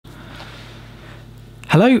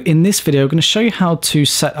Hello, in this video I'm going to show you how to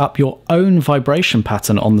set up your own vibration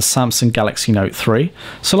pattern on the Samsung Galaxy Note 3.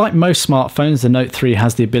 So like most smartphones, the Note 3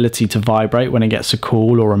 has the ability to vibrate when it gets a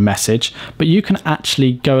call or a message, but you can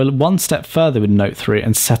actually go one step further with Note 3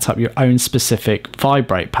 and set up your own specific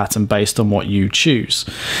vibrate pattern based on what you choose.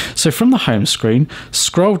 So from the home screen,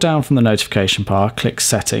 scroll down from the notification bar, click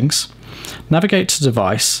Settings, navigate to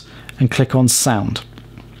Device and click on Sound.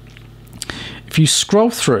 If you scroll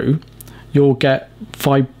through, you'll get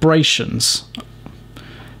vibrations.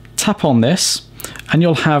 Tap on this and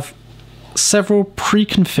you'll have several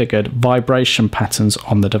pre-configured vibration patterns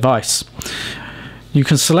on the device. You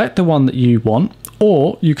can select the one that you want,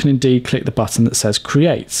 or you can indeed click the button that says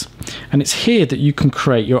create. And it's here that you can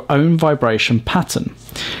create your own vibration pattern.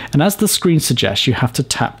 And as the screen suggests, you have to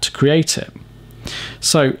tap to create it.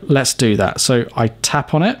 So let's do that. So I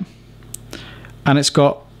tap on it and it's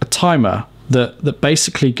got a timer that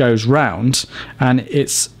basically goes round, and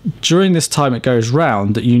it's during this time it goes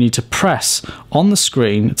round that you need to press on the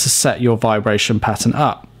screen to set your vibration pattern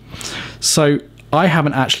up. So I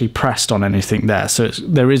haven't actually pressed on anything there, so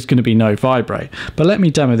there is going to be no vibrate. But let me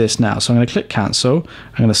demo this now. So I'm going to click cancel,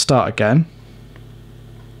 I'm going to start again.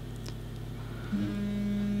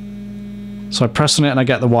 So I press on it and I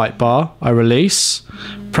get the white bar, I release,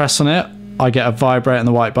 press on it, I get a vibrate in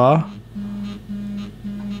the white bar.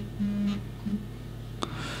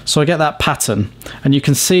 So I get that pattern, and you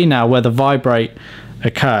can see now where the vibrate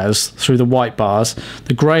occurs through the white bars.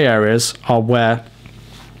 The grey areas are where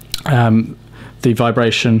the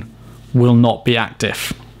vibration will not be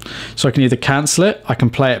active. So I can either cancel it, I can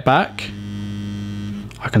play it back,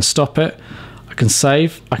 I can stop it, I can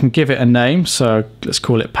save, I can give it a name, so let's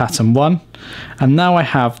call it pattern 1. And now I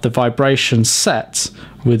have the vibration set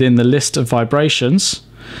within the list of vibrations.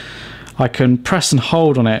 I can press and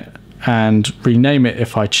hold on it and rename it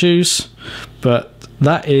if I choose, but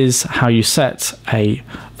that is how you set a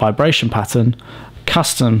vibration pattern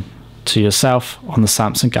custom to yourself on the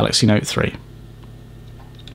Samsung Galaxy Note 3.